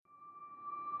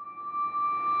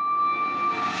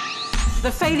The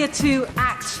failure to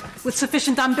act with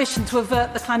sufficient ambition to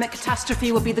avert the climate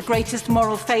catastrophe will be the greatest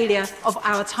moral failure of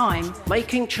our time.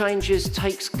 Making changes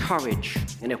takes courage,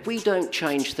 and if we don't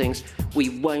change things, we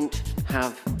won't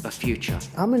have a future.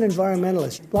 I'm an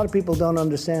environmentalist. A lot of people don't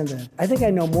understand that. I think I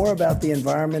know more about the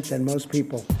environment than most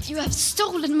people. You have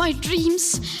stolen my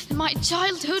dreams and my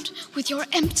childhood with your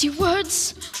empty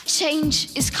words.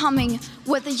 Change is coming,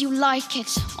 whether you like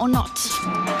it or not.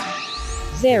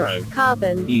 Zero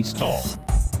Carbon Eastop.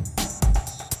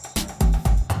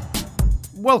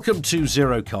 Welcome to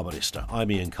Zero Carbonista.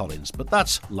 I'm Ian Collins, but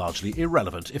that's largely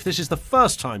irrelevant. If this is the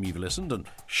first time you've listened, and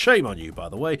shame on you, by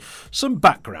the way, some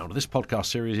background. This podcast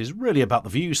series is really about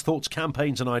the views, thoughts,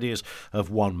 campaigns and ideas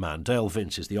of one man. Dale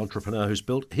Vince is the entrepreneur who's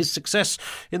built his success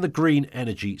in the green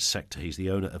energy sector. He's the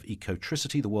owner of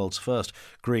Ecotricity, the world's first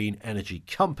green energy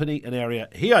company, an area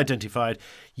he identified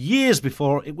years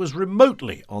before it was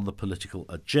remotely on the political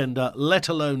agenda, let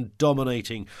alone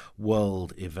dominating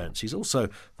world events. He's also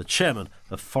the chairman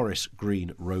of Forest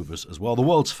Green Rovers as well, the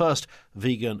world's first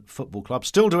vegan football club,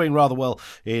 still doing rather well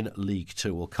in League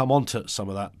Two. We'll come on to some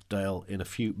of that, Dale, in a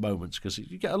few moments, because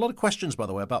you get a lot of questions, by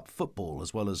the way, about football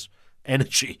as well as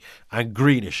energy and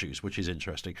green issues, which is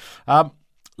interesting.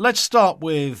 Let's start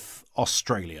with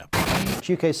Australia.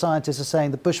 UK scientists are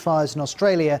saying the bushfires in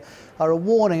Australia are a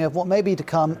warning of what may be to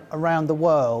come around the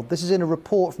world. This is in a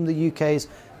report from the UK's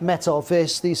Met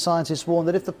Office. These scientists warn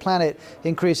that if the planet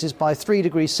increases by 3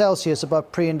 degrees Celsius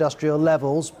above pre-industrial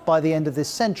levels by the end of this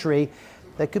century,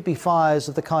 there could be fires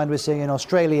of the kind we're seeing in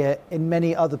Australia in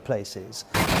many other places.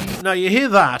 Now, you hear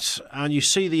that and you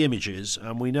see the images,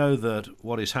 and we know that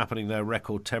what is happening there,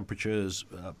 record temperatures,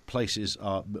 places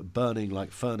are burning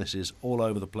like furnaces all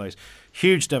over the place.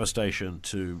 Huge devastation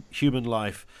to human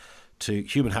life, to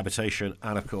human habitation,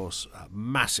 and, of course,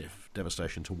 massive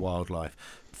devastation to wildlife.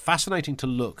 Fascinating to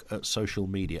look at social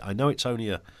media. I know it's only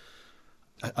a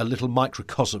little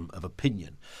microcosm of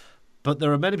opinion, but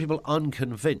there are many people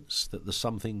unconvinced that there's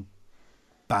something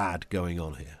bad going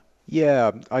on here.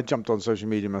 Yeah, I jumped on social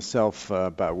media myself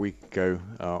about a week ago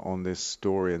on this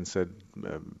story and said,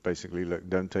 basically, look,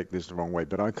 don't take this the wrong way,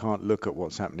 but I can't look at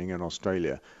what's happening in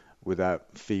Australia without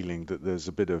feeling that there's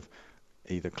a bit of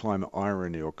either climate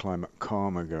irony or climate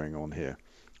karma going on here,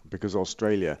 because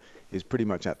Australia is pretty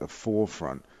much at the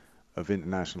forefront of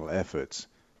international efforts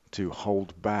to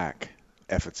hold back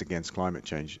efforts against climate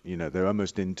change. You know, they're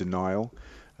almost in denial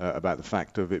about the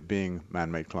fact of it being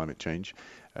man-made climate change,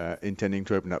 intending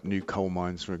to open up new coal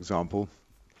mines, for example.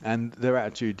 And their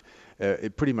attitude,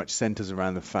 it pretty much centers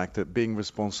around the fact that being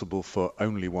responsible for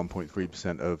only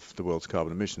 1.3% of the world's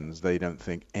carbon emissions, they don't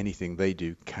think anything they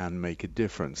do can make a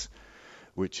difference,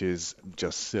 which is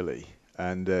just silly.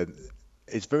 And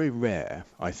it's very rare,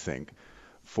 I think,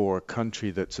 for a country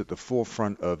that's at the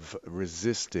forefront of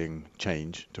resisting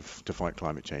change, to fight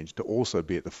climate change, to also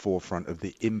be at the forefront of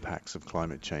the impacts of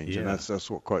climate change. Yeah. And that's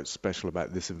what's quite special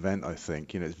about this event, I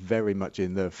think. You know, it's very much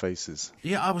in their faces.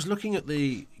 Yeah, I was looking at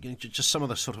just some of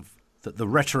the sort of the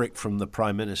rhetoric from the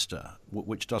Prime Minister,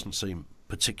 which doesn't seem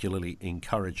particularly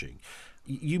encouraging.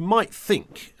 You might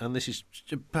think, and this is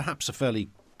perhaps a fairly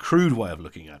crude way of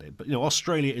looking at it, but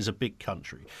Australia is a big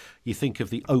country. You think of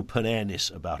the open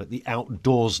airness about it, the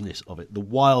outdoorsness of it, the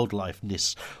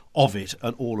wildlifeness of it,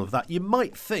 and all of that. You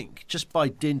might think, just by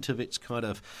dint of its kind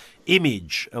of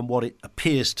image and what it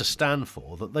appears to stand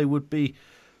for, that they would be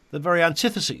the very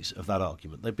antitheses of that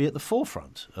argument. They'd be at the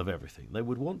forefront of everything. They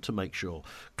would want to make sure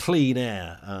clean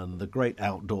air and the great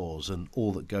outdoors and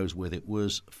all that goes with it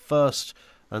was first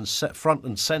and front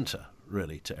and centre,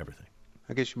 really, to everything.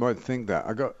 I guess you might think that.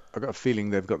 I got a feeling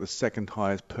they've got the second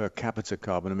highest per capita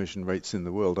carbon emission rates in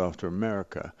the world after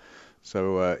America.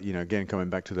 So, again, coming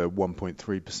back to the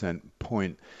 1.3%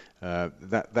 point,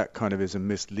 that kind of is a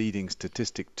misleading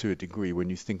statistic to a degree when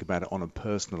you think about it on a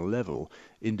personal level.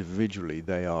 Individually,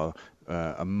 they are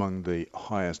among the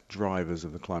highest drivers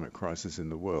of the climate crisis in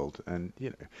the world. And,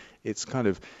 it's kind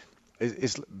of,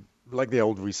 it's like the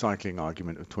old recycling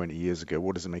argument of 20 years ago.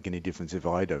 What does it make any difference if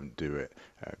I don't do it,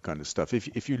 kind of stuff.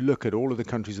 If you look at all of the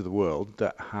countries of the world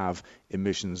that have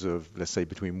emissions of, let's say,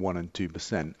 between 1% and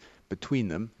 2%, between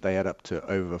them, they add up to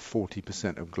over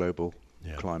 40% of global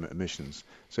climate emissions.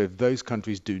 So if those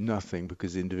countries do nothing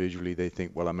because individually they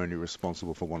think, well, I'm only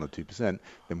responsible for 1 or 2%,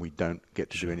 then we don't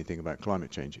get to do anything about climate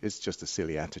change. It's just a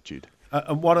silly attitude.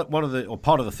 And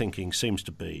part of the thinking seems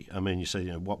to be, I mean, you say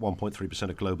 1.3%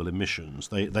 of global emissions.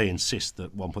 They insist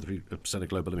that 1.3% of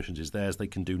global emissions is theirs. They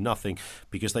can do nothing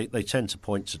because they tend to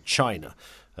point to China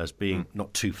as being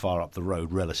not too far up the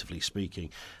road, relatively speaking,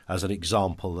 as an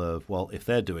example of, well, if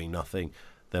they're doing nothing,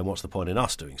 then what's the point in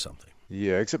us doing something?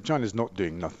 Yeah, except China's not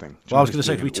doing nothing. Well, I was going to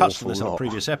say, doing we an touched on awful this in a lot.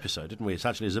 previous episode, didn't we?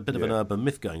 There's a bit of an urban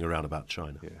myth going around about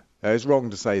China. Yeah. It's wrong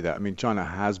to say that. I mean, China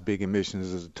has big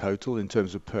emissions as a total. In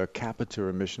terms of per capita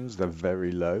emissions, they're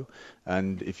very low.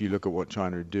 And if you look at what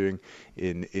China are doing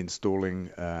in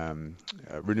installing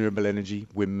renewable energy,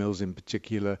 windmills in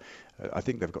particular, I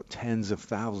think they've got tens of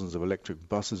thousands of electric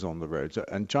buses on the roads.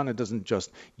 And China doesn't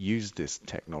just use this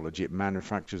technology, it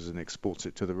manufactures and exports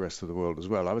it to the rest of the world as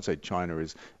well. I would say China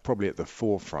is probably at the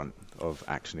forefront of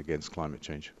action against climate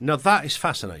change. Now, that is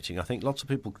fascinating. I think lots of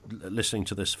people listening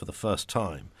to this for the first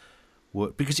time,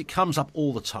 because it comes up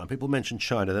all the time. People mention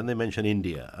China, then they mention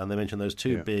India, and they mention those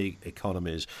two big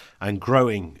economies and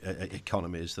growing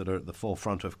economies that are at the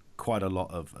forefront of quite a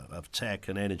lot of tech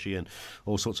and energy and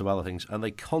all sorts of other things. And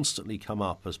they constantly come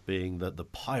up as being the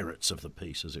pirates of the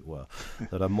piece, as it were,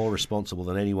 that are more responsible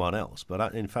than anyone else.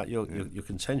 But in fact, your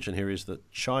contention here is that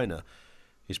China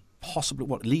is possibly,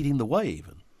 leading the way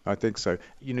even. I think so.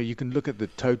 You can look at the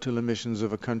total emissions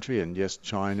of a country, and yes,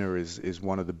 China is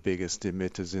one of the biggest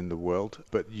emitters in the world,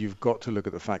 but you've got to look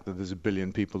at the fact that there's 1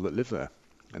 billion people that live there.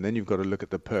 And then you've got to look at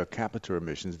the per capita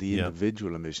emissions, the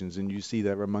individual emissions, and you see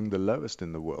they're among the lowest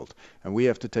in the world. And we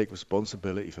have to take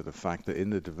responsibility for the fact that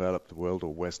in the developed world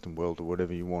or Western world or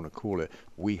whatever you want to call it,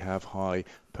 we have high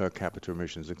per capita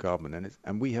emissions of carbon,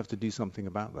 and we have to do something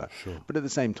about that. Sure. But at the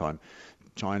same time,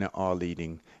 China are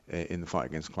leading in the fight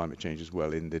against climate change as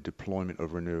well, in the deployment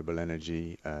of renewable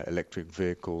energy, electric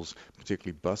vehicles,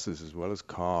 particularly buses as well as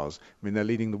cars. I mean, they're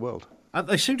leading the world. And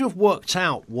they seem to have worked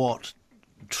out what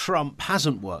Trump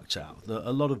hasn't worked out, that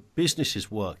a lot of businesses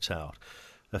worked out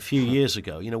a few years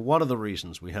ago. One of the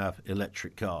reasons we have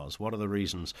electric cars, one of the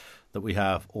reasons that we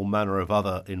have all manner of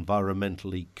other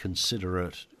environmentally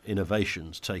considerate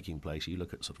innovations taking place. You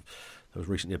look at there was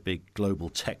recently a big global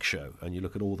tech show, and you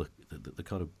look at all the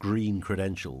kind of green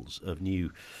credentials of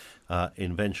new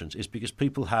inventions, is because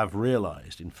people have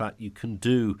realized, in fact, you can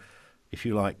do, if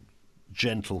you like,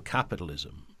 gentle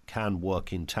capitalism can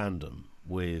work in tandem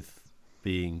with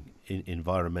being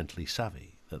environmentally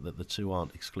savvy, that the two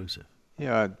aren't exclusive.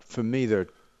 Yeah, for me, there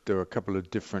are a couple of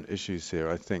different issues here.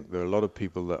 I think there are a lot of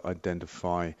people that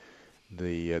identify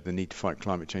the need to fight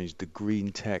climate change, the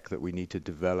green tech that we need to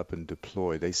develop and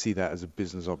deploy. They see that as a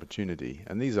business opportunity.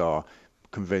 And these are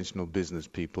conventional business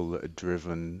people that are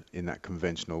driven in that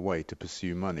conventional way to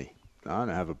pursue money. I don't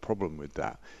have a problem with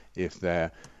that if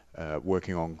they're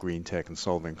working on green tech and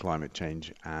solving climate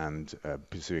change and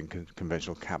pursuing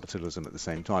conventional capitalism at the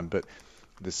same time. But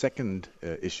the second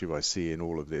issue I see in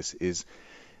all of this is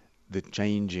the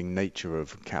changing nature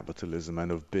of capitalism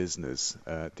and of business,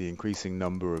 the increasing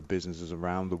number of businesses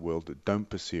around the world that don't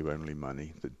pursue only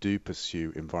money, that do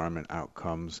pursue environment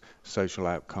outcomes, social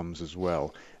outcomes as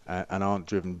well, and aren't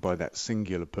driven by that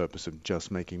singular purpose of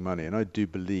just making money. And I do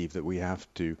believe that we have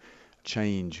to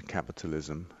change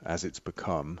capitalism as it's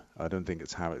become. I don't think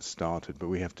it's how it started, but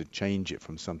we have to change it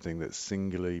from something that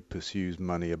singularly pursues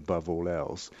money above all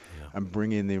else and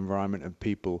bring in the environment and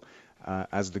people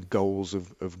as the goals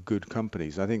of good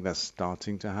companies. I think that's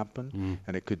starting to happen,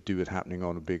 and it could do it happening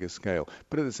on a bigger scale.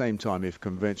 But at the same time, if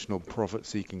conventional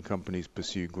profit-seeking companies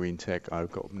pursue green tech,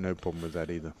 I've got no problem with that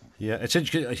either. Yeah, it's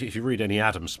interesting. If you read any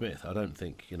Adam Smith, I don't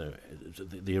think,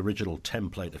 the original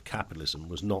template of capitalism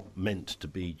was not meant to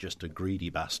be just a greedy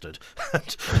bastard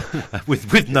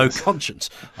with no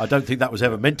conscience. I don't think that was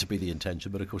ever meant to be the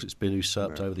intention, but of course it's been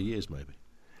usurped over the years, maybe.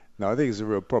 No, I think it's a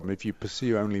real problem. If you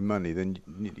pursue only money, then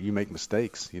you make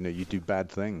mistakes. You do bad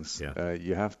things. Yeah.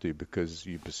 You have to, because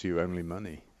you pursue only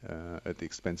money at the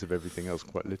expense of everything else,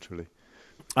 quite literally.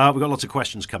 We've got lots of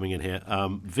questions coming in here.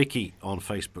 Vicky on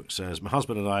Facebook says, my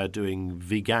husband and I are doing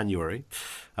veganuary.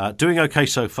 Doing okay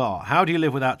so far. How do you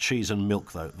live without cheese and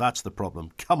milk, though? That's the problem.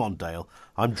 Come on, Dale.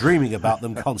 I'm dreaming about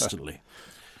them constantly.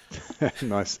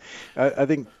 Nice. I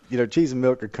think, cheese and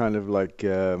milk are kind of like,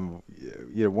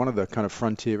 one of the kind of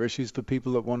frontier issues for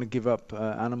people that want to give up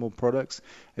animal products.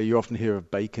 You often hear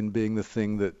of bacon being the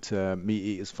thing that meat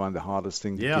eaters find the hardest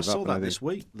thing to give up. Yeah, I saw that this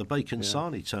week. The bacon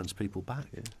sarnie turns people back.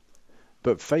 Yeah.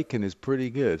 But bacon is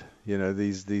pretty good.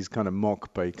 These kind of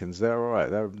mock bacons, they're all right.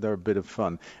 They're a bit of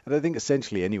fun. And I think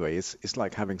essentially anyway, it's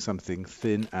like having something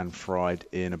thin and fried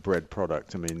in a bread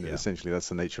product. I mean, essentially that's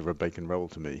the nature of a bacon roll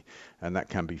to me, and that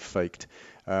can be faked.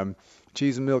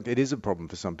 Cheese and milk, it is a problem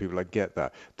for some people. I get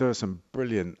that. There are some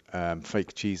brilliant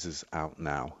fake cheeses out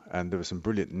now, and there are some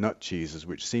brilliant nut cheeses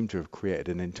which seem to have created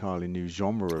an entirely new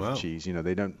genre of cheese.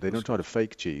 They don't try to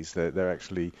fake cheese. They're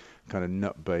actually kind of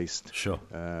nut-based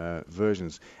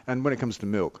versions. And when it comes to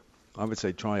milk, I would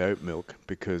say try oat milk,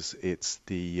 because it's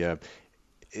the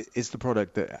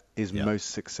product that is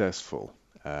most successful.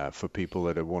 for people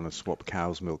that want to swap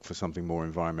cow's milk for something more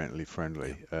environmentally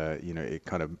friendly. It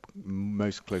kind of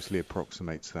most closely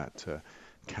approximates that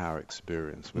cow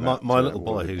experience. My little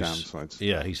boy,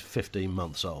 he's 15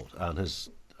 months old and has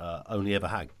only ever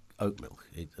had oat milk.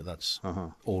 That's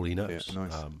all he knows. Yeah,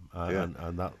 nice.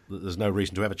 And that, there's no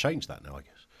reason to ever change that now, I guess.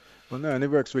 Well, no, and it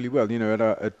works really well.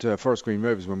 At Forest Green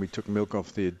Rovers, when we took milk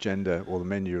off the agenda or the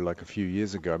menu like a few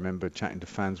years ago, I remember chatting to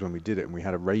fans when we did it, and we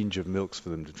had a range of milks for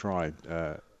them to try.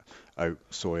 Oat,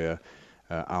 soya,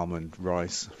 almond,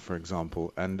 rice, for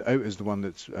example. And oat is the one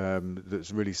that's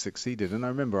really succeeded. And I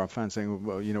remember our fans saying,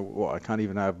 well, you know what, I can't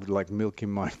even have like milk in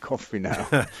my coffee now.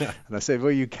 And I said,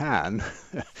 well, you can,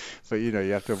 but you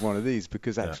have to have one of these,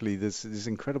 because actually there's this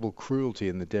incredible cruelty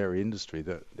in the dairy industry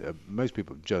that most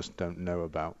people just don't know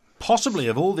about. Possibly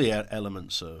of all the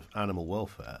elements of animal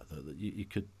welfare, that you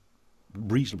could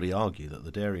reasonably argue that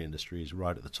the dairy industry is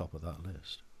right at the top of that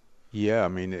list. Yeah, I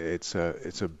mean, it's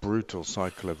a brutal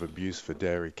cycle of abuse for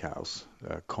dairy cows.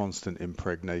 Constant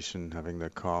impregnation, having their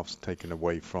calves taken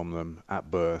away from them at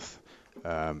birth,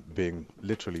 being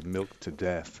literally milked to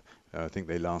death. I think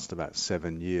they last about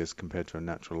 7 years compared to a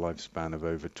natural lifespan of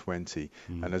over 20.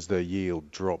 And as their yield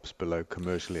drops below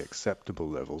commercially acceptable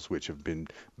levels, which have been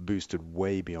boosted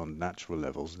way beyond natural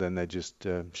levels, then they're just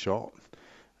shot.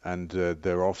 And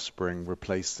their offspring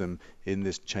replace them in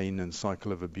this chain and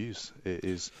cycle of abuse. It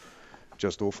is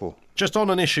just awful. Just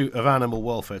on an issue of animal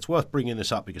welfare, it's worth bringing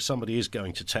this up because somebody is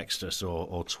going to text us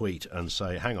or tweet and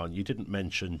say, hang on, you didn't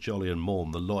mention Jolyon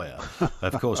Maugham, the lawyer.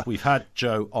 Of course, we've had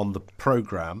Joe on the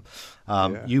programme.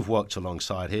 You've worked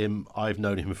alongside him. I've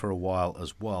known him for a while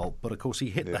as well. But, of course, he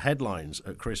hit the headlines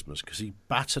at Christmas because he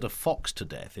battered a fox to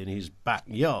death in his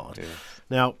backyard. Yeah.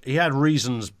 Now, he had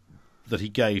reasons that he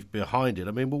gave behind it.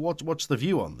 I mean, well, what's the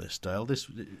view on this, Dale? This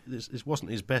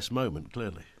wasn't his best moment,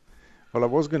 clearly. Well, I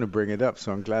was going to bring it up,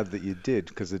 so I'm glad that you did,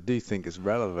 because I do think it's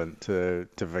relevant to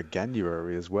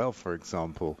Veganuary as well, for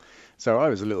example. So I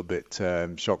was a little bit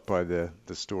shocked by the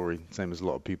story, same as a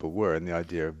lot of people were, and the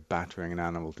idea of battering an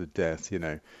animal to death,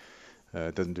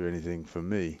 doesn't do anything for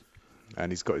me. And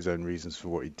he's got his own reasons for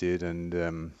what he did,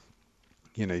 and,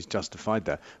 he's justified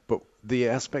that. But the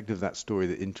aspect of that story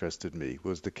that interested me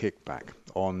was the kickback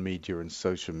on media and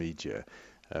social media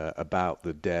about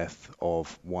the death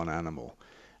of one animal.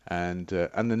 And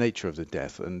the nature of the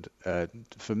death. And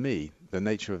for me, the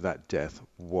nature of that death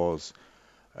was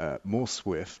more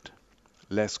swift,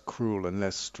 less cruel and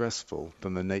less stressful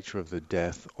than the nature of the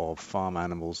death of farm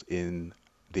animals in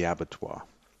the abattoir.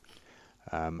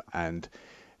 And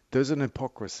there's an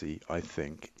hypocrisy, I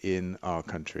think, in our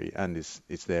country, and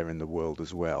it's there in the world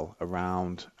as well,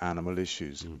 around animal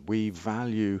issues. We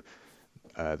value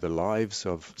the lives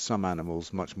of some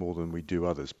animals much more than we do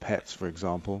others. Pets, for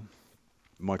example.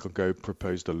 Michael Gove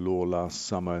proposed a law last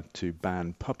summer to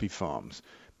ban puppy farms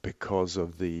because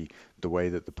of the way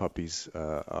that the puppies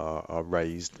are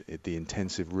raised, the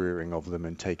intensive rearing of them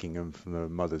and taking them from the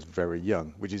mothers very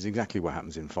young, which is exactly what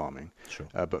happens in farming. Sure.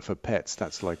 But for pets,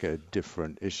 that's like a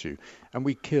different issue. And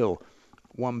we kill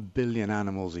 1 billion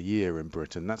animals a year in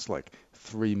Britain. That's like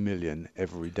 3 million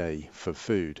every day for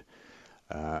food.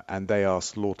 And they are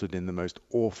slaughtered in the most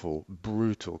awful,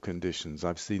 brutal conditions.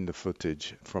 I've seen the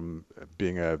footage from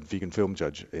being a vegan film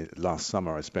judge last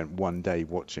summer. I spent one day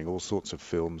watching all sorts of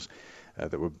films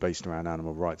that were based around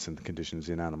animal rights and the conditions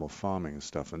in animal farming and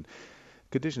stuff. And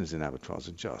conditions in abattoirs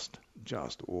are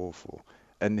just awful.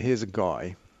 And here's a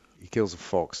guy, he kills a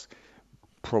fox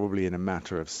probably in a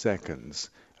matter of seconds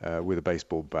with a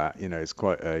baseball bat. It's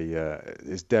quite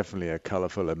it's definitely a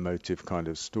colourful, emotive kind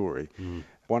of story.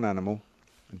 One animal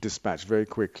dispatched very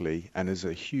quickly, and there's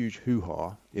a huge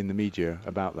hoo-ha in the media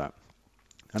about that.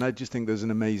 And I just think there's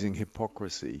an amazing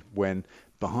hypocrisy when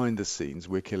behind the scenes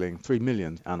we're killing 3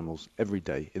 million animals every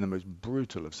day in the most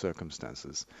brutal of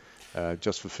circumstances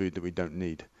just for food that we don't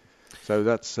need. So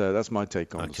that's my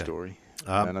take on the story.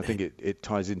 And I think it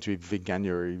ties into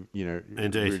Veganuary,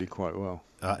 really quite well.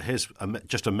 Here's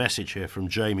just a message here from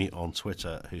Jamie on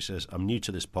Twitter who says, I'm new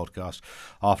to this podcast.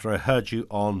 After I heard you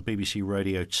on BBC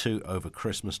Radio 2 over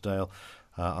Christmas, Dale,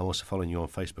 I'm also following you on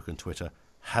Facebook and Twitter.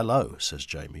 Hello, says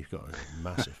Jamie. You've got a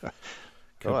massive...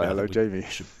 hello, Jamie.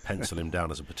 Should pencil him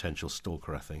down as a potential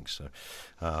stalker, I think. So,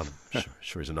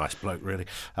 sure he's a nice bloke, really.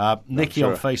 Nikki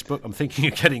on Facebook, I'm thinking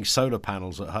of getting solar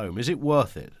panels at home. Is it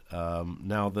worth it?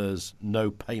 Now there's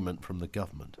no payment from the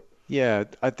government. Yeah,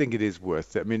 I think it is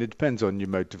worth it. I mean, it depends on your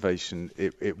motivation.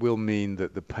 It will mean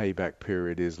that the payback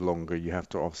period is longer. You have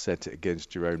to offset it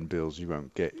against your own bills. You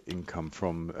won't get income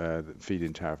from the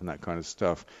feed-in tariff and that kind of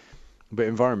stuff. But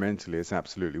environmentally, it's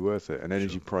absolutely worth it. And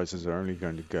energy prices are only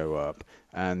going to go up.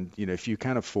 And, if you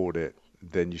can afford it,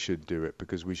 then you should do it,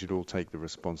 because we should all take the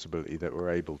responsibility that we're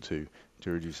able to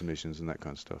reduce emissions and that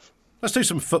kind of stuff. Let's do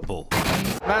some football.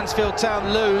 Mansfield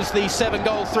Town lose the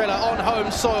 7-goal thriller on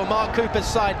home soil. Mark Cooper's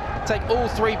side take all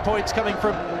 3 points, coming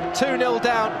from 2-0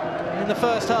 down in the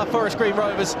first half. Forest Green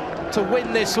Rovers to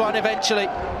win this one eventually,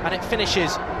 and it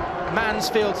finishes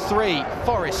Mansfield 3,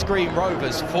 Forest Green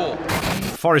Rovers 4.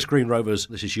 Forest Green Rovers,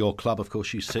 this is your club, of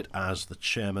course, you sit as the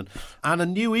chairman, and a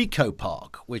new eco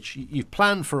park, which you've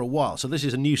planned for a while. So this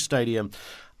is a new stadium,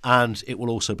 and it will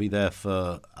also be there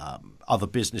for other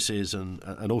businesses and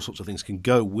all sorts of things can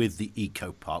go with the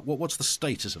eco park. What's the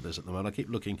status of this at the moment? I keep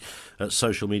looking at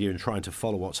social media and trying to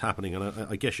follow what's happening, and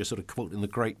I guess you're sort of caught in the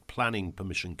great planning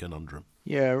permission conundrum.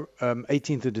 Yeah,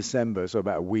 18th of December, so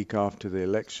about a week after the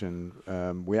election,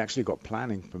 we actually got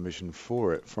planning permission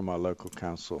for it from our local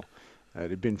council. It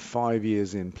had been 5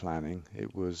 years in planning.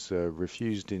 It was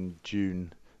refused in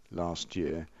June last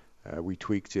year. We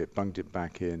tweaked it, bunged it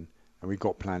back in, and we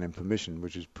got planning permission,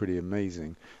 which is pretty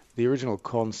amazing. The original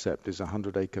concept is a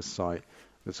 100-acre site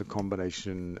that's a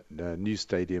combination new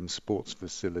stadium, sports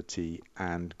facility,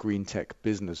 and green tech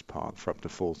business park for up to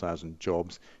 4,000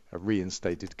 jobs, a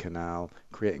reinstated canal,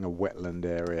 creating a wetland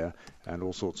area, and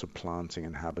all sorts of planting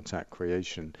and habitat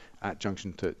creation at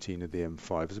Junction 13 of the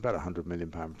M5. It's about a £100 million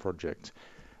project.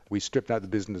 We stripped out the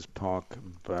business park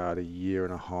about a year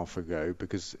and a half ago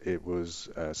because it was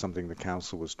something the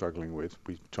council was struggling with.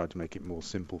 We tried to make it more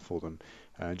simple for them,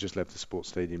 just left the sports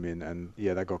stadium in, and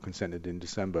yeah, that got consented in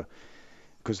December.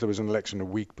 Because there was an election a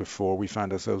week before, we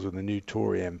found ourselves with a new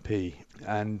Tory MP,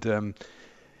 and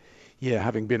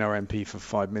having been our MP for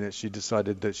 5 minutes, she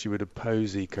decided that she would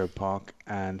oppose Eco Park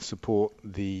and support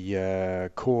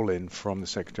the call-in from the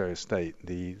Secretary of State,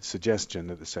 the suggestion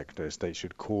that the Secretary of State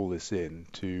should call this in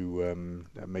to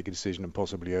make a decision and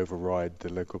possibly override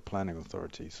the local planning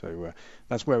authority. So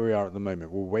that's where we are at the moment.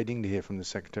 We're waiting to hear from the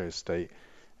Secretary of State.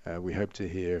 We hope to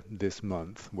hear this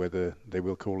month whether they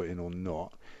will call it in or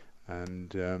not.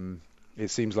 And it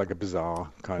seems like a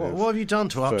bizarre kind of... What have you done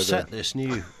to upset this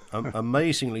new,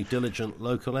 amazingly diligent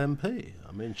local MP?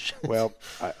 I mean... Well,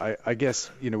 I guess,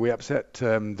 we upset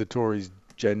the Tories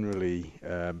generally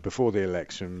before the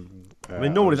election. I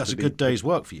mean, normally that's a good day's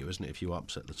work for you, isn't it, if you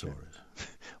upset the Tories?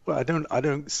 Well, I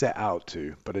don't set out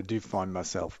to, but I do find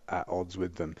myself at odds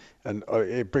with them. And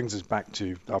it brings us back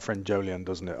to our friend Jolyon,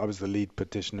 doesn't it? I was the lead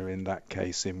petitioner in that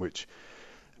case in which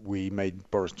we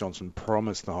made Boris Johnson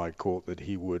promise the High Court that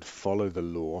he would follow the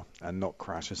law and not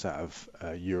crash us out of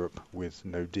Europe with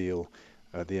no deal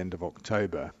at the end of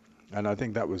October. And I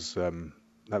think that was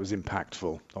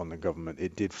impactful on the government.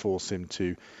 It did force him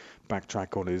to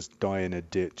backtrack on his die in a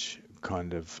ditch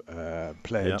kind of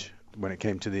pledge when it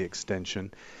came to the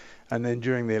extension. And then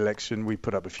during the election, we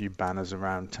put up a few banners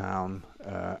around town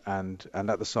and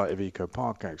at the site of Eco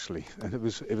Park, actually. And it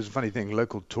was a funny thing.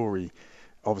 Local Tory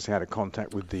obviously had a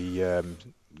contact with the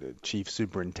chief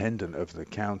superintendent of the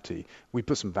county. We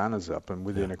put some banners up, and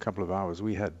within a couple of hours,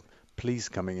 we had police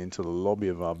coming into the lobby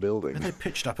of our building. And they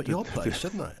pitched up at your place,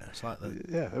 didn't they? It's like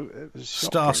it was shocking.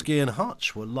 Starsky and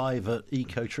Hutch were live at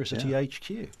Ecotricity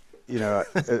HQ.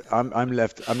 I'm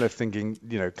left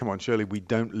thinking, come on, surely we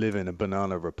don't live in a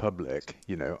banana republic.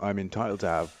 I'm entitled to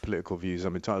have political views.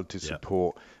 I'm entitled to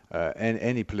support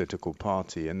any political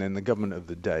party, and then the government of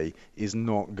the day is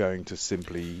not going to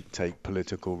simply take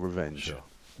political revenge. Sure.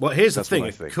 Well, here's the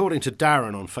thing. According to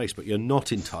Darren on Facebook, you're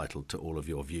not entitled to all of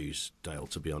your views, Dale,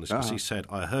 to be honest. Because he said,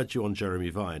 I heard you on Jeremy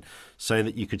Vine saying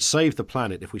that you could save the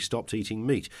planet if we stopped eating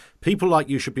meat. People like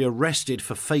you should be arrested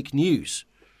for fake news.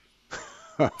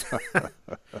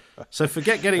 So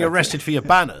forget getting arrested for your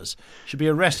banners. You should be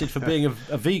arrested for being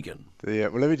a vegan. Yeah,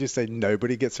 well, let me just say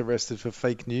nobody gets arrested for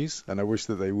fake news, and I wish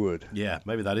that they would. Yeah,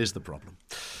 maybe that is the problem.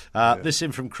 This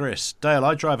in from Chris. Dale,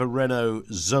 I drive a Renault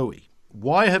Zoe.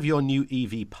 Why have your new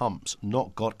EV pumps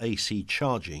not got AC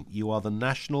charging? You are the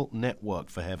national network,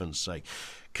 for heaven's sake.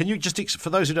 Can you just, for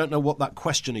those who don't know what that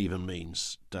question even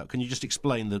means, Dale, can you just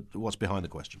explain what's behind the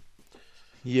question?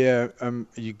 Yeah,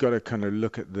 you've got to kind of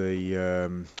look at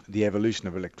the evolution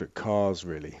of electric cars,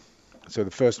 really. So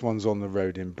the first ones on the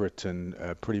road in Britain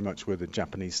pretty much were the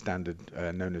Japanese standard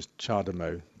known as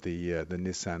CHAdeMO, the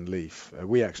Nissan Leaf.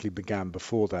 We actually began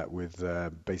before that with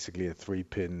basically a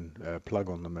 3-pin plug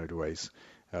on the motorways.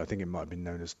 I think it might have been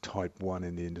known as Type 1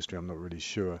 in the industry, I'm not really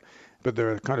sure. But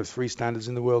there are kind of 3 standards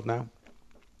in the world now.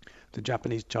 The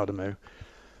Japanese CHAdeMO,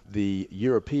 the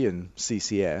European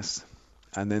CCS,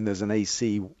 and then there's an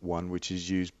AC one, which is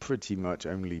used pretty much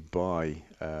only by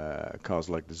cars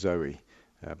like the Zoe,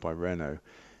 by Renault.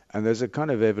 And there's a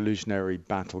kind of evolutionary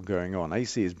battle going on.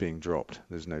 AC is being dropped,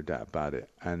 there's no doubt about it.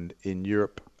 And in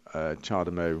Europe,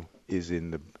 CHAdeMO is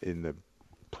in the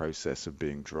process of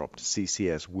being dropped.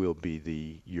 CCS will be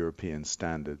the European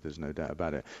standard, there's no doubt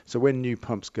about it. So when new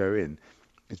pumps go in,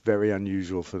 it's very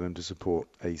unusual for them to support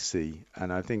AC.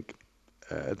 And I think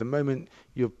at the moment,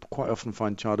 you'll quite often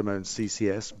find charter mode and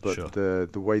CCS, but Sure.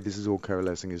 the way this is all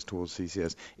coalescing is towards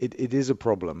CCS. It is a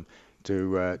problem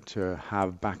to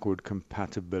have backward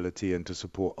compatibility and to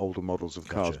support older models of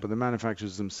cars. Gotcha. But the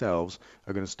manufacturers themselves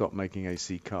are going to stop making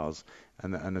AC cars,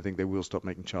 and I think they will stop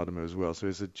making charter mode as well. So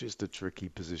it's just a tricky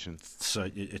position. So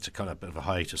it's a kind of bit of a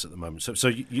hiatus at the moment. So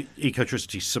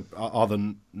Ecotricity are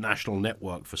the national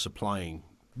network for supplying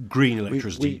green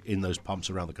electricity in those pumps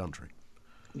around the country.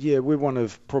 Yeah, we're one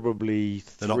of probably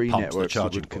They're not three pumps, they're networks.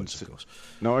 charging points, of course.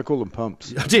 No, I call them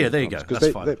pumps. Oh dear, there you go. That's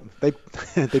fine.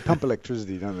 They pump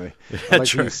electricity, don't they? Yeah, I like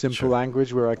to true, use simple true.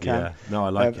 language where I can. Yeah, no, I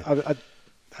like it.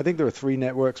 I think there are three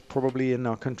networks probably in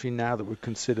our country now that would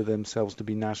consider themselves to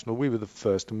be national. We were the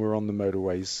first, and we're on the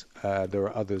motorways. There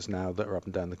are others now that are up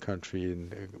and down the country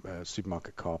in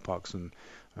supermarket car parks and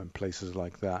places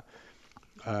like that.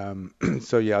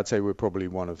 So yeah, I'd say we're probably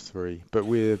one of three, but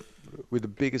we're the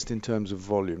biggest in terms of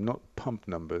volume, not pump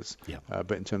numbers,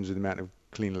 but in terms of the amount of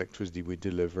clean electricity we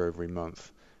deliver every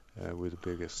month. We're the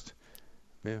biggest.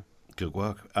 Yeah. Good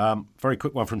work. Very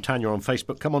quick one from Tanya on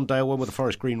Facebook. Come on, Dale, when will the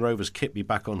Forest Green Rovers kit be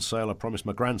back on sale? I promised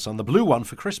my grandson the blue one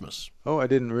for Christmas. Oh, I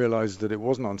didn't realise that it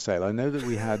wasn't on sale. I know that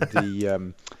we had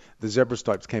the zebra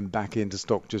stripes came back into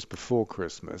stock just before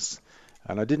Christmas.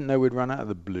 And I didn't know we'd run out of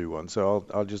the blue one, so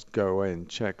I'll just go away and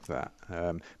check that.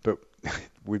 But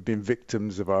we've been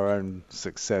victims of our own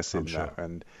success in that,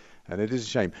 and it is a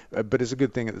shame. But it's a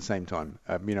good thing at the same time.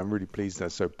 I'm really pleased they're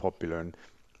so popular, and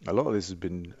a lot of this has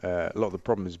been a lot of the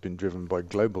problem has been driven by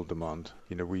global demand.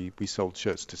 We sold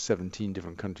shirts to 17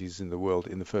 different countries in the world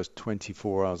in the first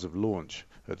 24 hours of launch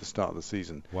at the start of the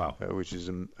season. Wow, which is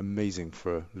amazing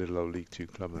for a little old League Two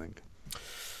club, I think.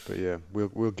 But yeah,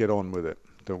 we'll get on with it.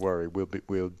 Don't worry,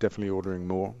 we're definitely ordering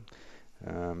more.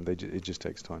 It just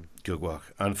takes time. Good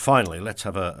work. And finally, let's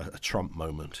have a Trump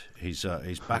moment. He's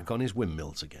back on his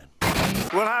windmills again.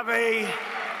 We'll have an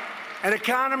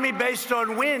economy based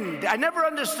on wind. I never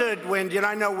understood wind.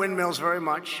 I know windmills very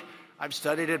much. I've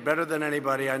studied it better than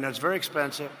anybody. I know it's very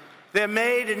expensive. They're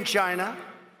made in China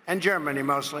and Germany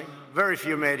mostly. Very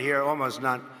few made here, almost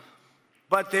none.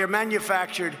 But they're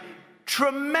manufactured.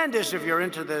 Tremendous, if you're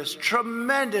into this,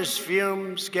 tremendous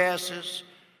fumes, gases.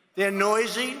 They're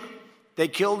noisy. They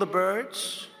kill the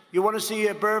birds. You want to see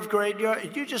a bird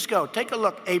graveyard? You just go. Take a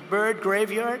look. A bird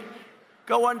graveyard?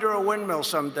 Go under a windmill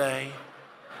someday.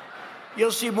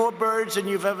 You'll see more birds than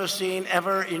you've ever seen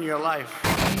ever in your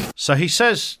life. So he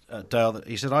says, Dale, that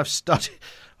he said, I've studied.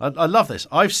 I love this.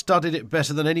 I've studied it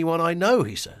better than anyone I know,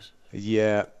 he says.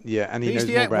 Yeah, and he knows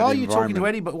more about the Why are you talking to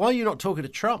environment. why are you not talking to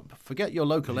Trump? Forget your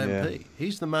local MP.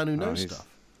 He's the man who knows stuff.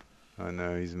 I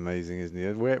know, he's amazing, isn't he?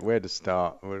 Where to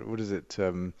start? What is it?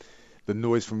 The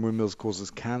noise from windmills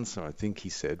causes cancer, I think he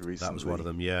said recently. That was one of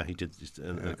them, yeah. He did,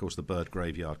 and of course the bird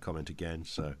graveyard comment again.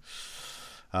 So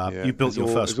you built your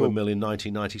first windmill in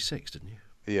 1996, didn't you?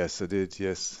 Yes, I did,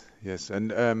 yes.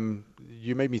 And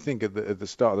you made me think at the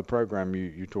start of the programme,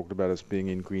 you talked about us being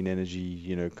in green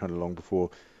energy, kind of long before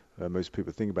most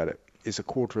people think about it. It's a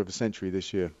quarter of a century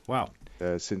this year. Wow.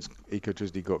 Since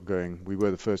Ecotricity got going. We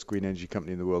were the first green energy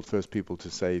company in the world, first people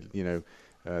to say,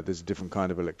 there's a different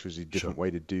kind of electricity, different way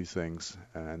to do things.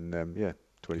 And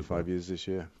 25 years this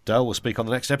year. Dale will speak on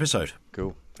the next episode.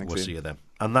 Cool. Thanks, We'll Ian. see you then.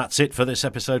 And that's it for this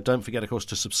episode. Don't forget, of course,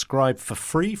 to subscribe for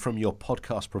free from your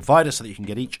podcast provider so that you can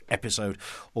get each episode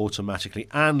automatically,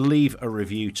 and leave a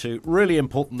review too. Really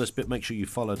important, this bit. Make sure you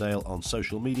follow Dale on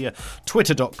social media,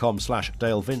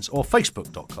 twitter.com/DaleVince or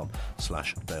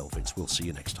facebook.com/DaleVince. We'll see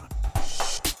you next time.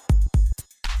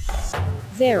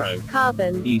 Zero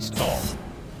carbon. East of